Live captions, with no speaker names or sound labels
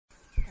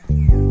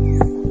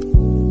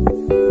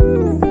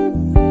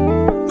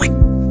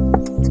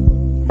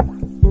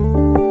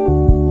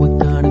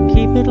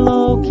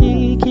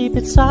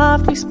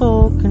softly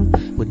spoken,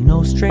 with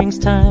no strings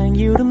tying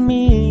you to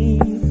me.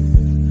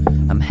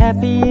 I'm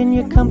happy in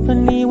your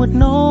company with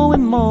no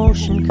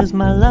emotion, 'cause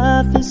my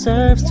love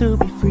deserves to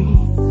be free.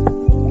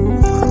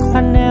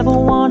 I never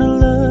wanna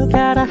look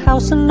at a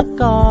house in the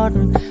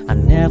garden, I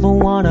never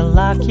wanna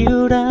lock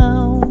you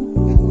down.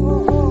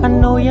 I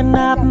know you're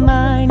not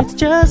mine, it's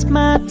just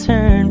my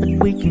turn,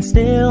 but we can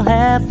still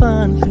have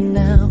fun for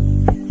now.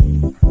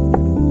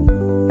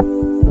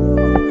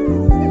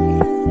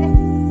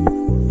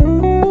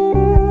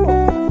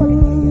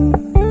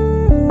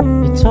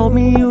 You told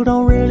me you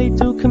don't really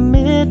do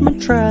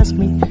commitment, trust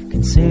me,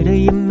 consider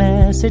your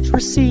message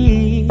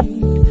received.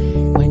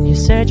 When you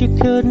said you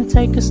couldn't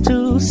take us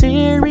too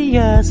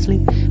seriously,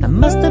 I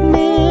must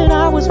admit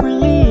I was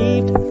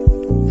relieved.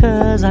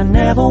 'Cause I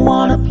never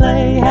wanna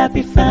play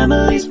happy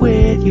families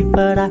with you,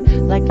 but I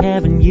like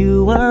having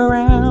you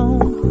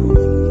around.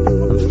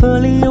 I'm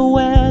fully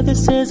aware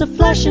this is a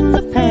flash in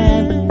the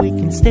pan, but we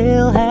can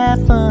still have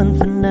fun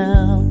for now.